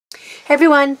Hey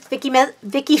everyone,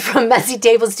 Vicki from Messy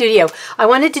Table Studio. I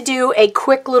wanted to do a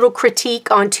quick little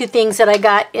critique on two things that I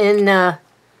got in, not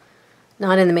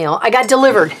in the mail. I got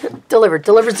delivered.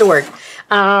 Delivered's the word.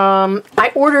 I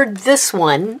ordered this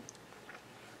one,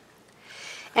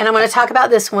 and I'm going to talk about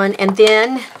this one, and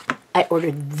then I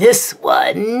ordered this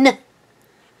one.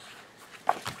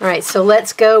 All right, so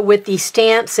let's go with the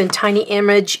stamps and tiny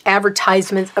image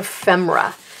advertisements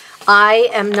ephemera. I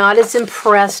am not as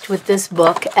impressed with this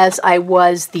book as I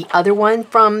was the other one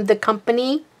from the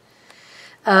company.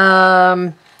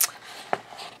 I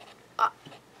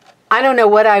don't know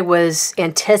what I was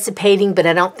anticipating, but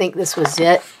I don't think this was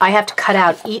it. I have to cut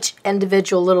out each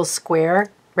individual little square,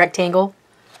 rectangle.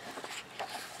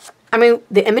 I mean,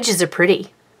 the images are pretty.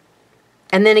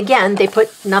 And then again, they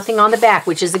put nothing on the back,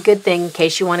 which is a good thing in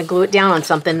case you want to glue it down on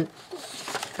something.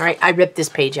 All right, I ripped this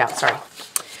page out, sorry.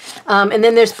 And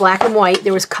then there's black and white.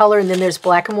 There was color, and then there's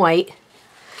black and white.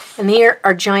 And here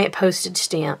are giant postage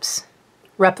stamps,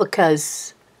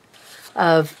 replicas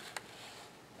of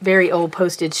very old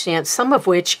postage stamps, some of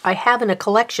which I have in a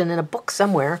collection in a book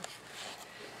somewhere.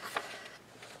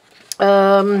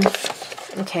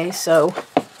 Okay, so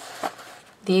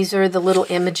these are the little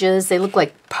images. They look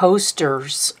like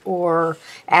posters or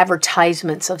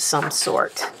advertisements of some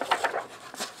sort.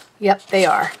 Yep, they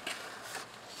are.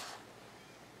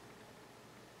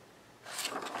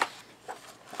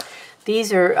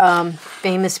 These are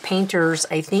famous painters.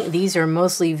 I think these are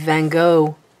mostly Van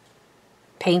Gogh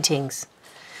paintings.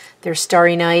 There's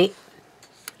Starry Night.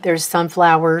 There's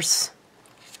Sunflowers.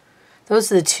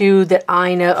 Those are the two that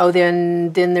I know. Oh,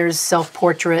 then there's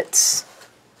self-portraits.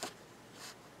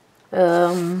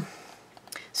 So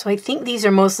I think these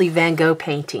are mostly Van Gogh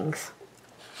paintings.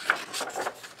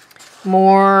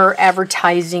 More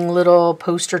advertising little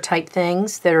poster type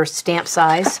things that are stamp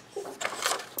size.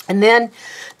 And then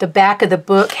the back of the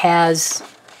book has,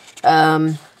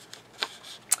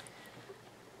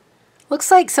 looks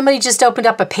like somebody just opened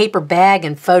up a paper bag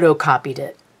and photocopied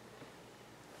it.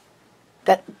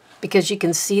 Because you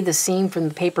can see the seam from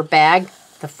the paper bag,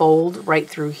 the fold right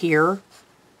through here.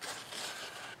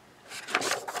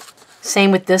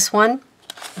 Same with this one,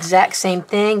 exact same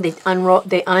thing.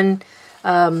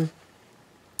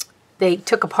 They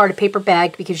took apart a paper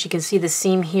bag because you can see the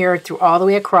seam here through all the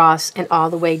way across and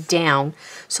all the way down.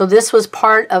 So this was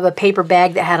part of a paper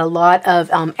bag that had a lot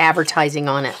of advertising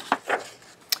on it.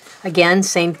 Again,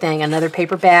 same thing, another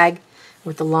paper bag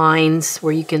with the lines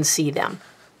where you can see them.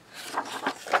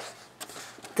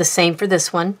 The same for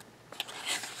this one.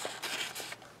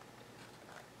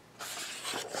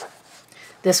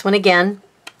 This one again,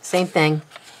 same thing.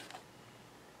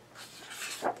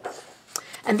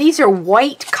 And these are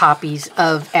white copies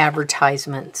of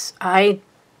advertisements. I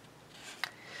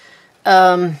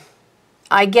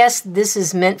guess this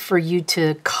is meant for you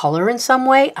to color in some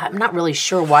way. I'm not really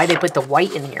sure why they put the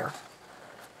white in here.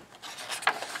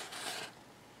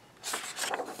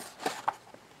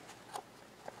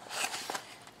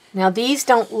 Now these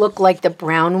don't look like the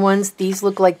brown ones. These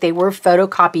look like they were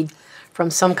photocopied from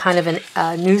some kind of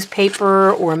a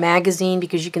newspaper or a magazine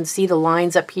because you can see the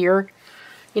lines up here.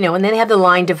 You know, and then they have the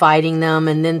line dividing them,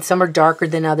 and then some are darker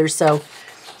than others. So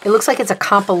it looks like it's a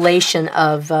compilation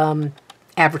of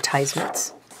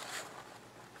advertisements.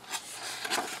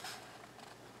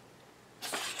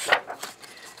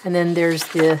 And then there's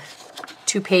the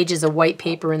 2 pages of white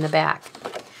paper in the back.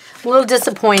 I'm a little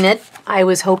disappointed. I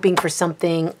was hoping for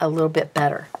something a little bit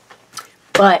better.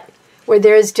 But where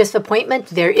there is disappointment,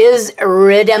 there is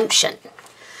redemption.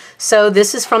 So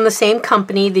this is from the same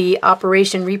company, the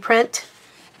Operation Reprint.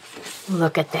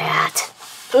 Look at that.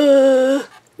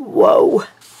 Whoa.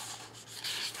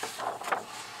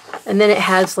 And then it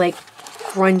has like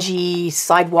grungy,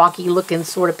 sidewalky looking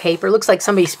sort of paper. Looks like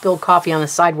somebody spilled coffee on a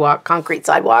sidewalk, concrete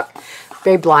sidewalk.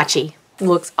 Very blotchy.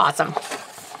 Looks awesome.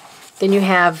 Then you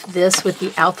have this with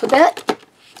the alphabet,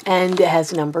 and it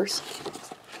has numbers.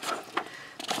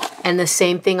 And the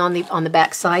same thing on the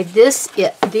back side. These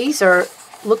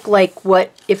look like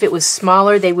what, if it was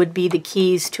smaller, they would be the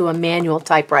keys to a manual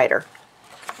typewriter.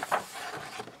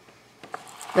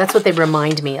 That's what they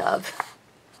remind me of.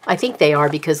 I think they are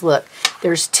because look,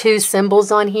 there's 2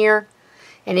 symbols on here.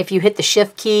 And if you hit the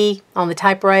shift key on the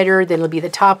typewriter, then it'll be the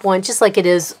top one, just like it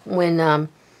is when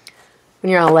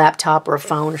you're on a laptop or a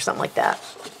phone or something like that.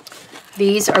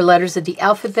 These are letters of the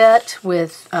alphabet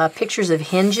with pictures of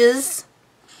hinges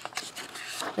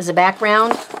as a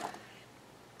background.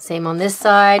 Same on this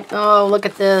side. Oh, look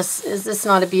at this. Is this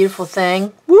not a beautiful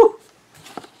thing? Woo!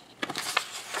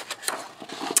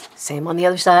 Same on the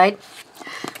other side.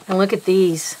 And look at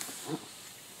these.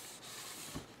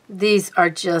 These are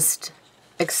just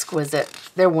exquisite.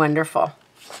 They're wonderful.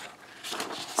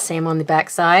 Same on the back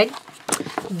side.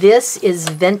 This is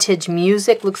vintage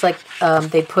music. Looks like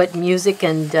they put music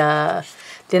and then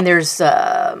there's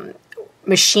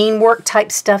machine work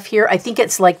type stuff here. I think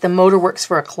it's like the motor works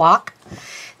for a clock.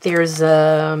 There's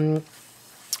a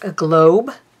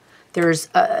globe. There's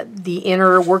the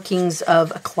inner workings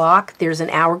of a clock. There's an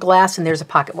hourglass, and there's a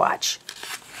pocket watch.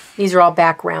 These are all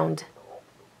background.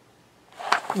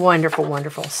 Wonderful,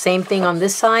 wonderful. Same thing on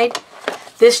this side.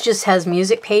 This just has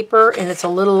music paper, and it's a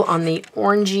little on the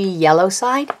orangey yellow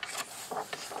side.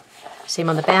 Same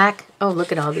on the back. Oh,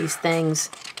 look at all these things.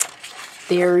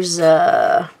 There's,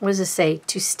 what does this say?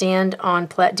 To stand on,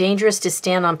 dangerous to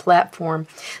stand on platform.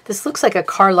 This looks like a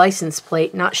car license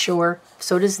plate, not sure.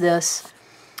 So does this.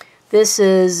 This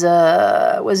is,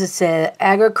 what does it say?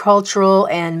 Agricultural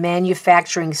and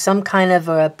manufacturing, some kind of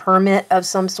a permit of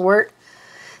some sort.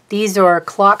 These are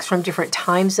clocks from different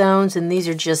time zones, and these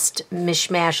are just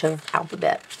mishmash of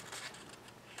alphabet.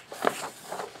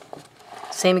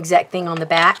 Same exact thing on the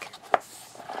back.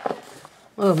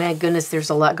 Oh, my goodness, there's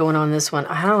a lot going on in this one.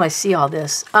 How do I see all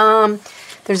this?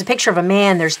 There's a picture of a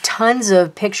man. There's tons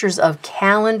of pictures of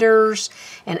calendars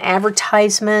and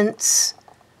advertisements.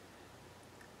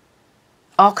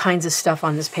 All kinds of stuff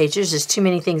on this page. There's just too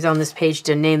many things on this page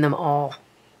to name them all.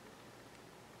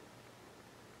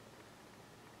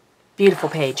 Beautiful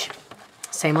page.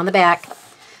 Same on the back.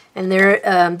 And there,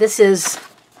 this is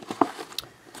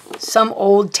some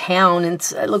old town. And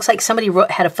it looks like somebody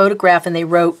had a photograph and they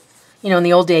wrote, you know, in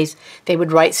the old days, they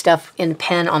would write stuff in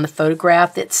pen on the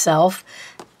photograph itself.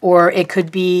 Or it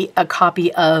could be a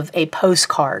copy of a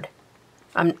postcard.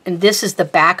 And this is the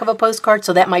back of a postcard,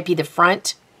 so that might be the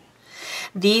front.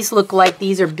 These look like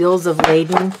these are bills of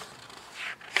lading.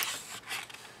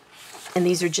 And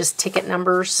these are just ticket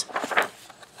numbers.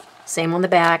 Same on the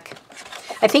back.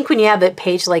 I think when you have a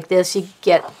page like this, you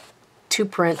get two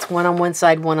prints, one on one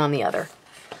side, one on the other.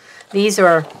 These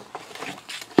are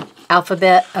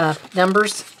alphabet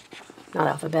numbers. Not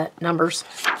alphabet, numbers.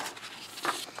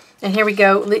 And here we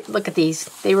go. Look at these.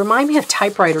 They remind me of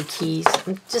typewriter keys.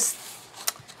 Just,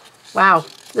 wow,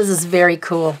 this is very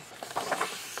cool.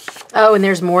 Oh, and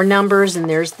there's more numbers, and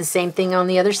there's the same thing on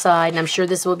the other side, and I'm sure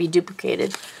this will be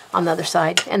duplicated on the other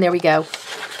side. And there we go.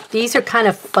 These are kind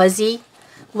of fuzzy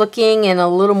looking and a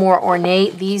little more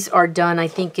ornate. These are done, I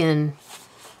think, in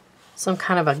some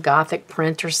kind of a Gothic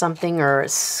print or something, or a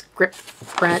script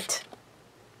print.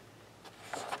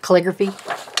 Calligraphy.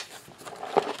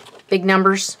 Big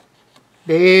numbers.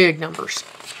 Big numbers.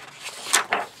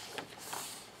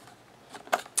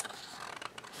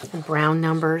 And brown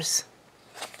numbers.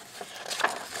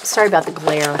 Sorry about the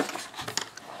glare.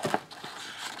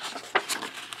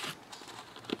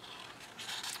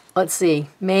 Let's see.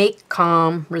 Make,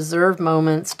 calm, reserve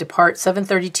moments, depart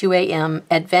 7:32 a.m.,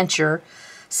 adventure,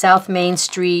 South Main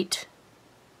Street,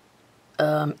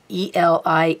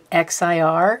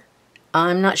 E-L-I-X-I-R.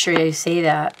 I'm not sure how you say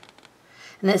that.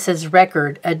 And it says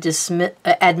record,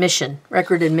 admission,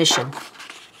 record admission.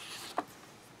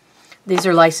 These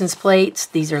are license plates.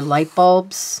 These are light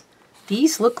bulbs.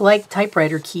 These look like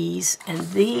typewriter keys, and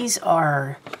these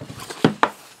are,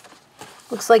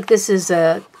 looks like this is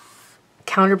a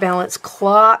counterbalance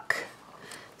clock.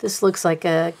 This looks like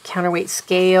a counterweight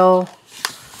scale.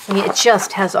 I mean, it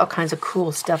just has all kinds of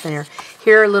cool stuff in here.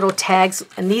 Here are little tags,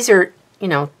 and these are, you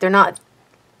know, they're not,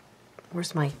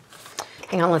 where's my,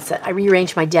 hang on, I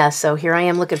rearranged my desk, so here I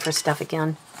am looking for stuff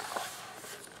again.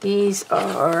 These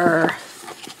are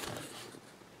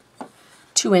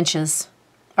 2 inches.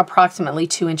 Approximately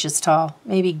 2 inches tall,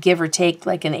 maybe give or take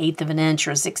like an 1/8 of an inch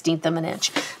or a 1/16 of an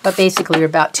inch, but basically you're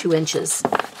about 2 inches.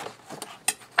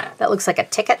 That looks like a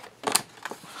ticket.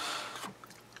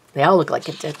 They all look like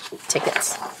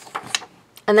tickets.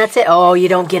 And that's it. Oh, you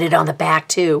don't get it on the back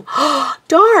too.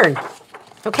 Darn.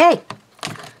 Okay.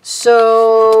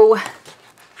 So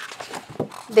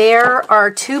there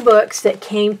are 2 books that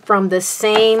came from the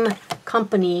same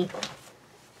company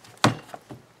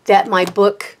that my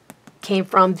book came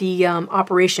from, the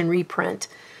Operation Reprint.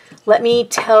 Let me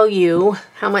tell you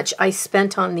how much I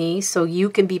spent on these so you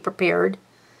can be prepared.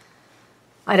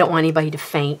 I don't want anybody to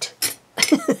faint.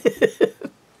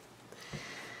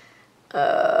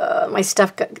 My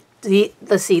stuff got,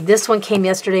 let's see, this one came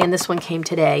yesterday and this one came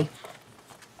today.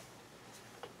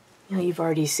 You know, you've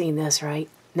already seen this, right?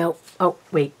 Nope. Oh,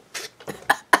 wait.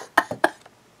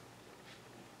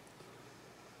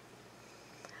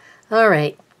 All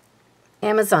right.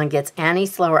 Amazon gets Annie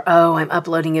slower. Oh, I'm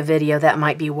uploading a video. That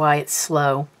might be why it's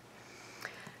slow.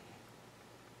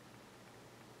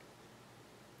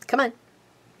 Come on.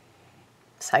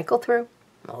 Cycle through.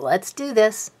 Let's do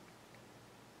this.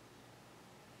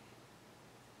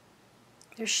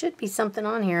 There should be something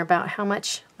on here about how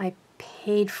much I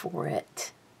paid for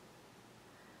it.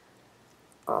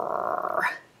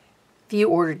 View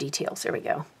order details. There we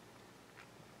go.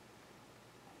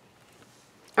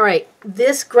 All right,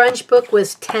 this grunge book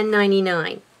was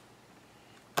 $10.99.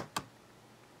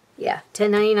 Yeah,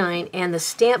 $10.99, and the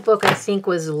stamp book I think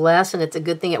was less, and it's a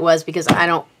good thing it was because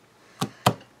I'm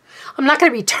not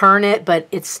going to return it, but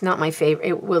it's not my favorite.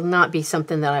 It will not be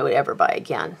something that I would ever buy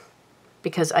again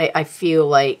because I feel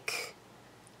like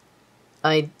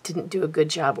I didn't do a good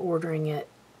job ordering it.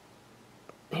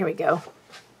 Here we go.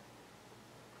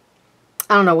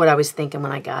 I don't know what I was thinking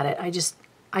when I got it. I just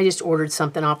ordered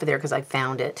something off of there because I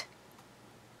found it.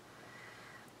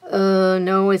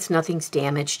 No, it's nothing's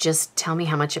damaged. Just tell me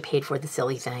how much I paid for the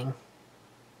silly thing.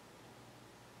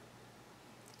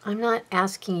 I'm not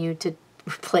asking you to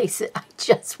replace it. I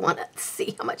just want to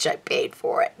see how much I paid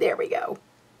for it. There we go.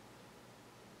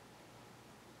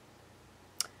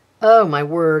 Oh, my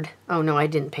word. Oh, no, I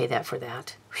didn't pay that for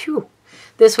that. Phew.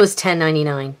 This was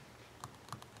 $10.99.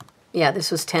 Yeah, this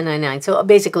was $10.99. So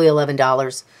basically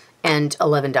 $11 and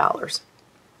 $11.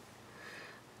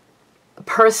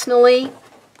 Personally,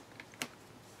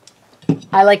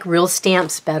 I like real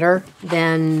stamps better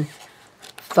than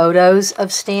photos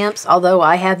of stamps. Although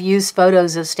I have used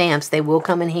photos of stamps. They will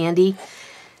come in handy.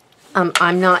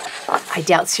 I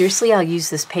doubt seriously I'll use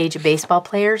this page of baseball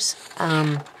players.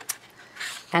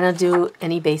 And I'll do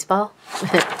any baseball.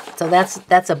 So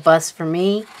that's a bust for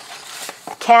me.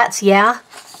 Cats, yeah.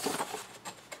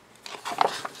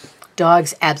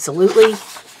 Dogs, absolutely.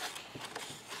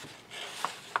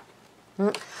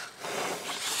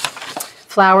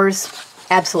 Flowers,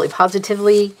 absolutely,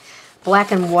 positively. Black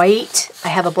and white. I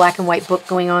have a black and white book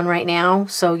going on right now.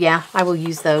 So yeah, I will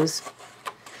use those.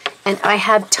 And I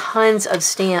have tons of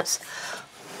stamps.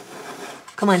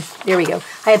 Come on, there we go.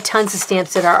 I have tons of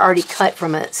stamps that are already cut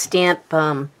from a stamp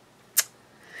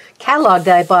catalog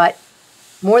that I bought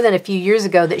more than a few years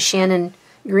ago that Shannon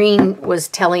Green was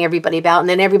telling everybody about. And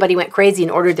then everybody went crazy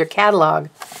and ordered their catalog.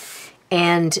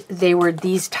 And they were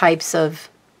these types of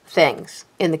things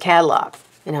in the catalog,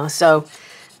 you know. So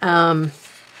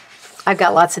I've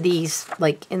got lots of these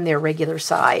like in their regular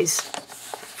size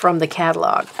from the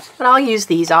catalog. But I'll use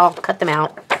these. I'll cut them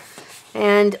out.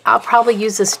 And I'll probably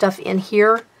use this stuff in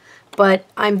here, but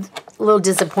I'm a little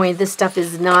disappointed. This stuff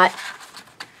is not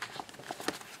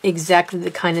exactly the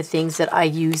kind of things that I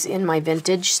use in my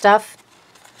vintage stuff.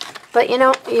 But, you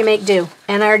know, you make do.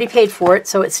 And I already paid for it,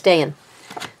 so it's staying.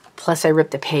 Plus, I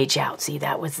ripped the page out. See,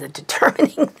 that was the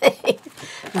determining thing.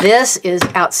 This is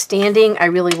outstanding. I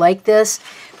really like this.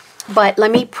 But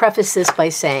let me preface this by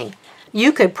saying,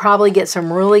 you could probably get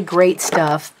some really great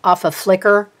stuff off of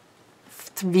Flickr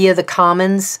via the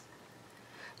Commons.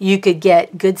 You could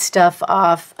get good stuff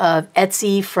off of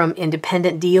Etsy from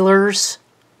independent dealers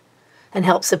and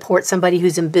help support somebody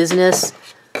who's in business.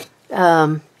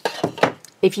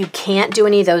 If you can't do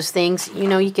any of those things, you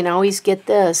know, you can always get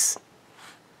this.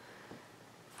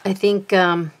 I think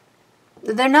they're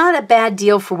not a bad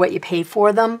deal for what you pay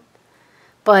for them,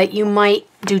 but you might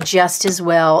do just as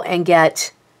well and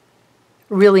get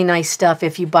really nice stuff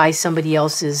if you buy somebody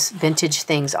else's vintage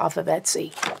things off of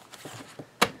Etsy.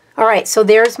 All right, so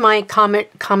there's my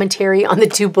commentary on the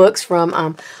two books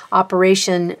from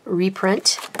Operation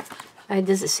Reprint.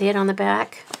 Does it say it on the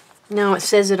back? No, it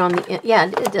says it on the... Yeah,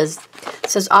 it does. It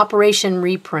says Operation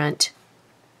Reprint.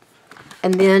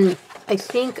 And then I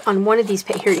think on one of these...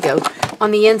 Here you go.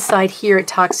 On the inside here, it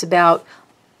talks about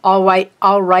all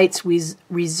rights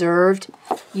reserved.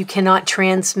 You cannot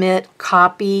transmit,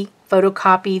 copy,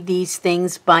 photocopy these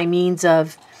things by means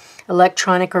of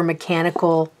electronic or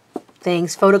mechanical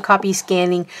things. Photocopy,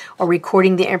 scanning, or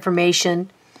recording the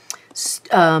information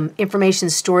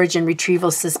storage and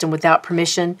retrieval system without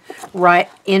permission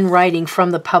in writing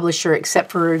from the publisher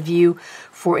except for a review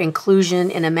for inclusion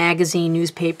in a magazine,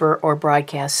 newspaper, or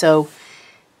broadcast. So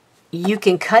you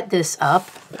can cut this up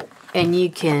and you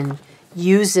can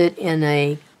use it in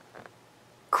a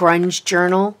grunge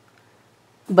journal,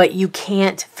 but you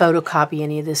can't photocopy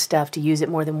any of this stuff to use it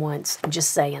more than once. I'm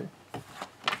just saying.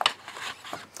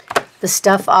 The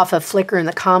stuff off of Flickr and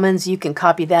the Commons, you can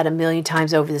copy that a million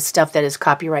times over the stuff that is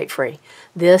copyright free.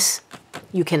 This,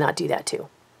 you cannot do that too.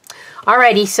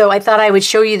 Alrighty, so I thought I would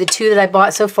show you the two that I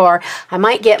bought so far. I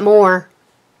might get more.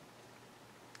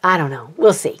 I don't know.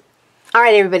 We'll see.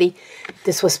 Alright, everybody.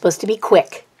 This was supposed to be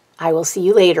quick. I will see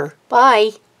you later.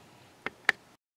 Bye.